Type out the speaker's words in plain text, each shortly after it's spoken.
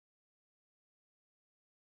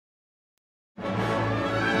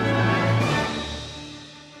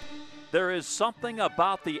There is something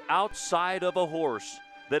about the outside of a horse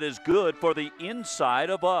that is good for the inside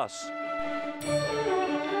of us.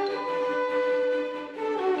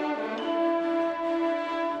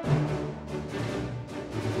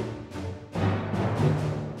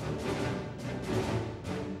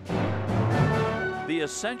 The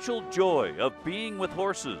essential joy of being with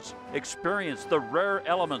horses. Experience the rare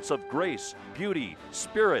elements of grace, beauty,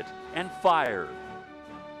 spirit, and fire.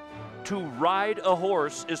 To ride a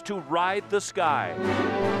horse is to ride the sky.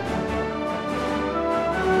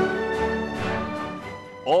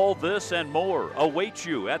 All this and more awaits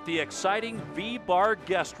you at the exciting V-Bar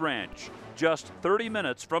Guest Ranch, just 30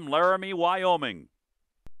 minutes from Laramie, Wyoming.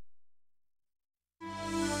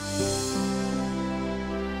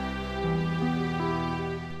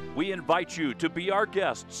 We invite you to be our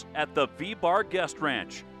guests at the V-Bar Guest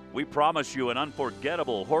Ranch. We promise you an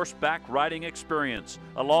unforgettable horseback riding experience,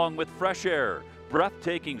 along with fresh air,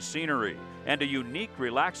 breathtaking scenery, and a unique,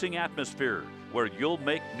 relaxing atmosphere where you'll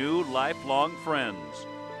make new lifelong friends.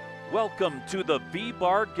 Welcome to the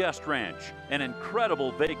V-Bar Guest Ranch, an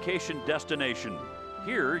incredible vacation destination.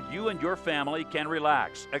 Here, you and your family can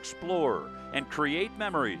relax, explore, and create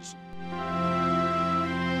memories.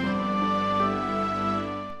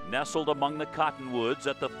 Nestled among the cottonwoods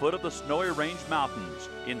at the foot of the Snowy Range Mountains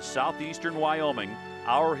in southeastern Wyoming,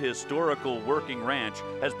 our historical working ranch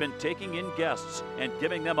has been taking in guests and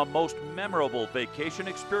giving them a most memorable vacation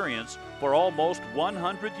experience for almost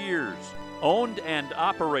 100 years. Owned and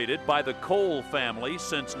operated by the Cole family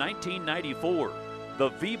since 1994, the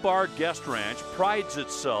V-Bar Guest Ranch prides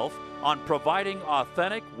itself on providing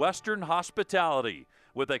authentic Western hospitality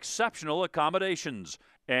with exceptional accommodations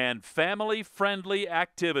and family-friendly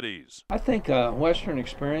activities. I think a Western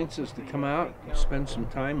experience is to come out and spend some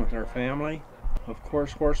time with our family. Of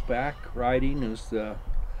course, horseback riding is the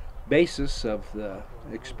basis of the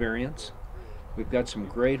experience. We've got some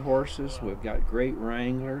great horses, we've got great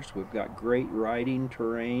wranglers, we've got great riding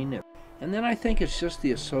terrain. And then I think it's just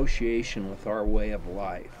the association with our way of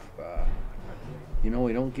life. You know,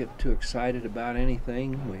 we don't get too excited about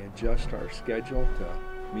anything. We adjust our schedule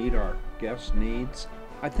to meet our guests' needs.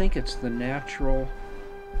 I think it's the natural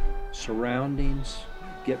surroundings,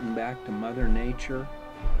 getting back to Mother Nature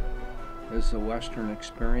is the Western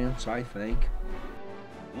experience, I think.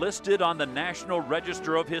 Listed on the National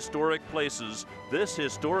Register of Historic Places, this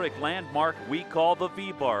historic landmark we call the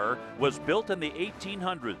V-Bar was built in the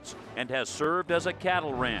 1800s and has served as a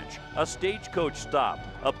cattle ranch, a stagecoach stop,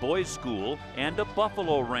 a boys' school, and a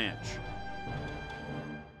buffalo ranch.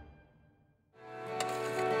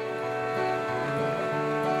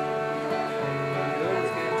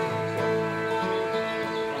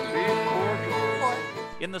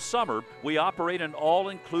 In the summer, we operate an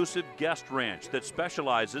all-inclusive guest ranch that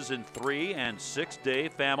specializes in 3- and 6-day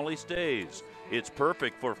family stays. It's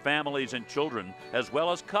perfect for families and children, as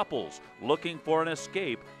well as couples looking for an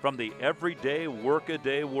escape from the everyday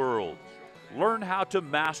workaday world. Learn how to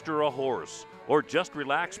master a horse, or just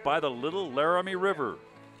relax by the Little Laramie River.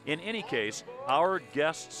 In any case, our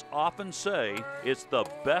guests often say it's the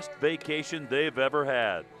best vacation they've ever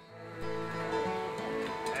had.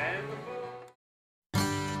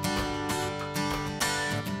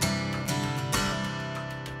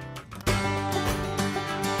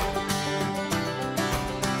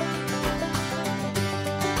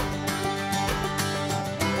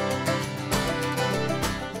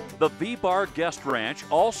 The V-Bar Guest Ranch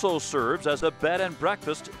also serves as a bed and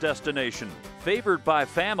breakfast destination, favored by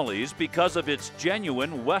families because of its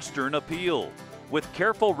genuine Western appeal. With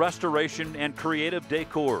careful restoration and creative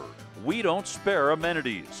decor, we don't spare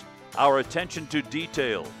amenities. Our attention to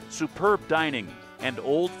detail, superb dining, and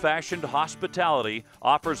old-fashioned hospitality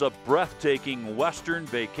offers a breathtaking Western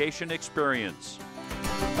vacation experience.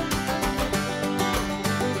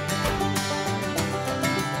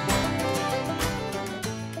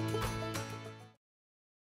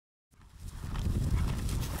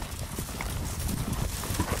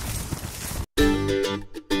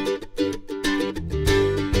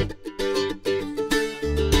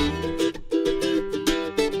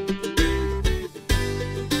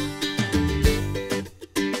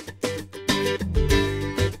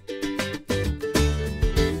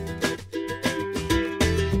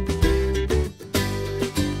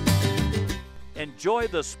 Enjoy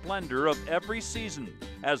the splendor of every season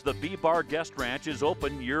as the V-Bar Guest Ranch is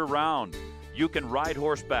open year-round. You can ride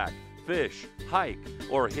horseback, fish, hike,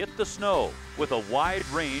 or hit the snow with a wide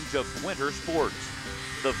range of winter sports.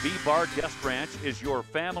 The V-Bar Guest Ranch is your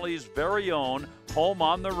family's very own home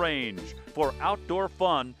on the range for outdoor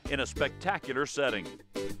fun in a spectacular setting.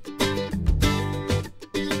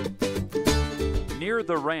 Near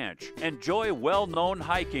the ranch, enjoy well-known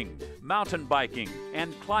hiking, mountain biking,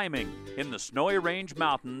 and climbing in the Snowy Range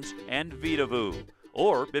Mountains and Vedauwoo.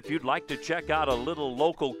 Or, if you'd like to check out a little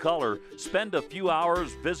local color, spend a few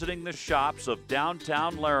hours visiting the shops of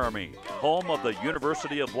downtown Laramie, home of the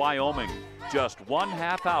University of Wyoming, just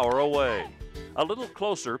 1/2 hour away. A little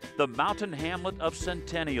closer, the mountain hamlet of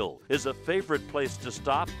Centennial is a favorite place to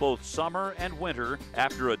stop both summer and winter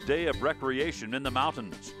after a day of recreation in the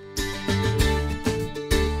mountains.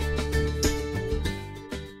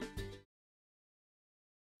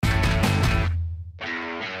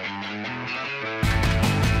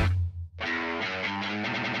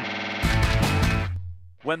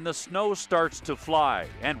 When the snow starts to fly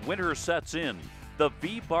and winter sets in, the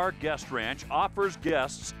V-Bar Guest Ranch offers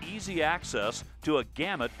guests easy access to a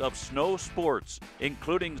gamut of snow sports,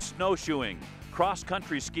 including snowshoeing,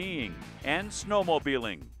 cross-country skiing, and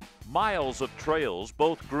snowmobiling. Miles of trails,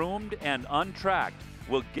 both groomed and untracked,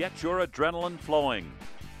 will get your adrenaline flowing.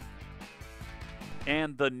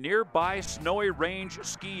 And the nearby Snowy Range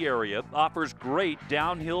ski area offers great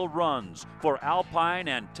downhill runs for alpine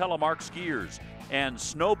and telemark skiers and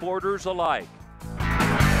snowboarders alike.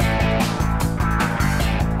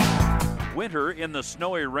 Winter in the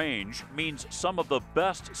Snowy Range means some of the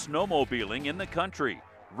best snowmobiling in the country.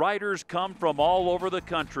 Riders come from all over the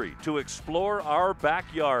country to explore our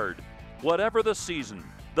backyard. Whatever the season,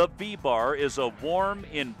 the V-Bar is a warm,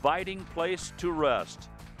 inviting place to rest.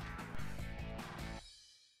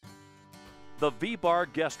 The V-Bar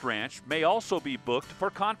Guest Ranch may also be booked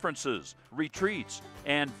for conferences, retreats,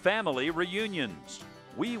 and family reunions.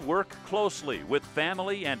 We work closely with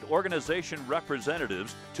family and organization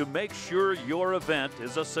representatives to make sure your event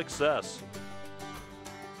is a success.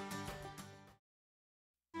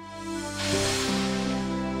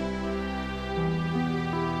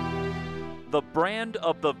 The brand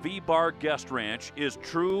of the V-Bar Guest Ranch is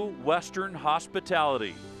true Western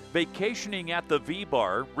hospitality. Vacationing at the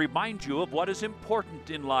V-Bar reminds you of what is important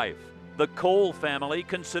in life. The Cole family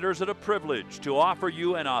considers it a privilege to offer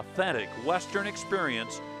you an authentic Western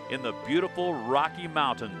experience in the beautiful Rocky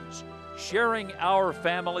Mountains. Sharing our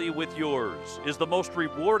family with yours is the most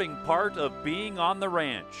rewarding part of being on the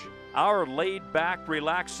ranch. Our laid-back,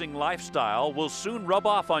 relaxing lifestyle will soon rub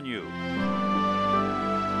off on you.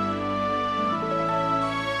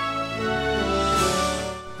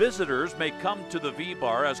 Visitors may come to the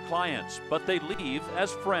V-Bar as clients, but they leave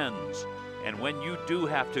as friends. And when you do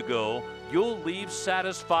have to go, you'll leave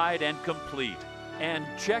satisfied and complete, and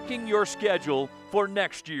checking your schedule for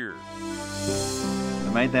next year.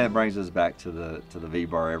 The main thing that brings us back to the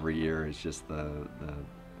V-Bar every year is just the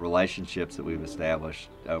relationships that we've established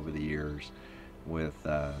over the years with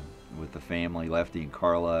the family, Lefty and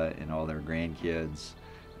Carla, and all their grandkids,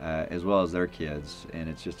 as well as their kids. And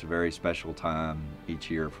it's just a very special time each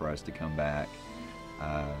year for us to come back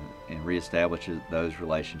and reestablish those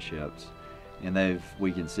relationships. And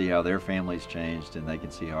we can see how their families changed, and they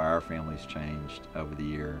can see how our families changed over the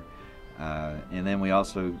year. And then we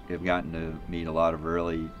also have gotten to meet a lot of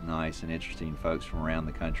really nice and interesting folks from around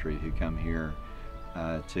the country who come here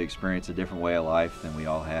to experience a different way of life than we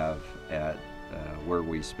all have at where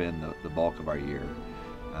we spend the bulk of our year.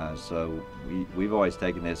 So we've always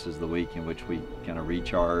taken this as the week in which we kind of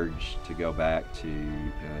recharge to go back to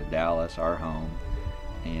Dallas, our home,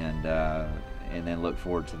 and then look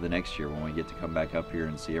forward to the next year when we get to come back up here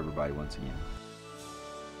and see everybody once again.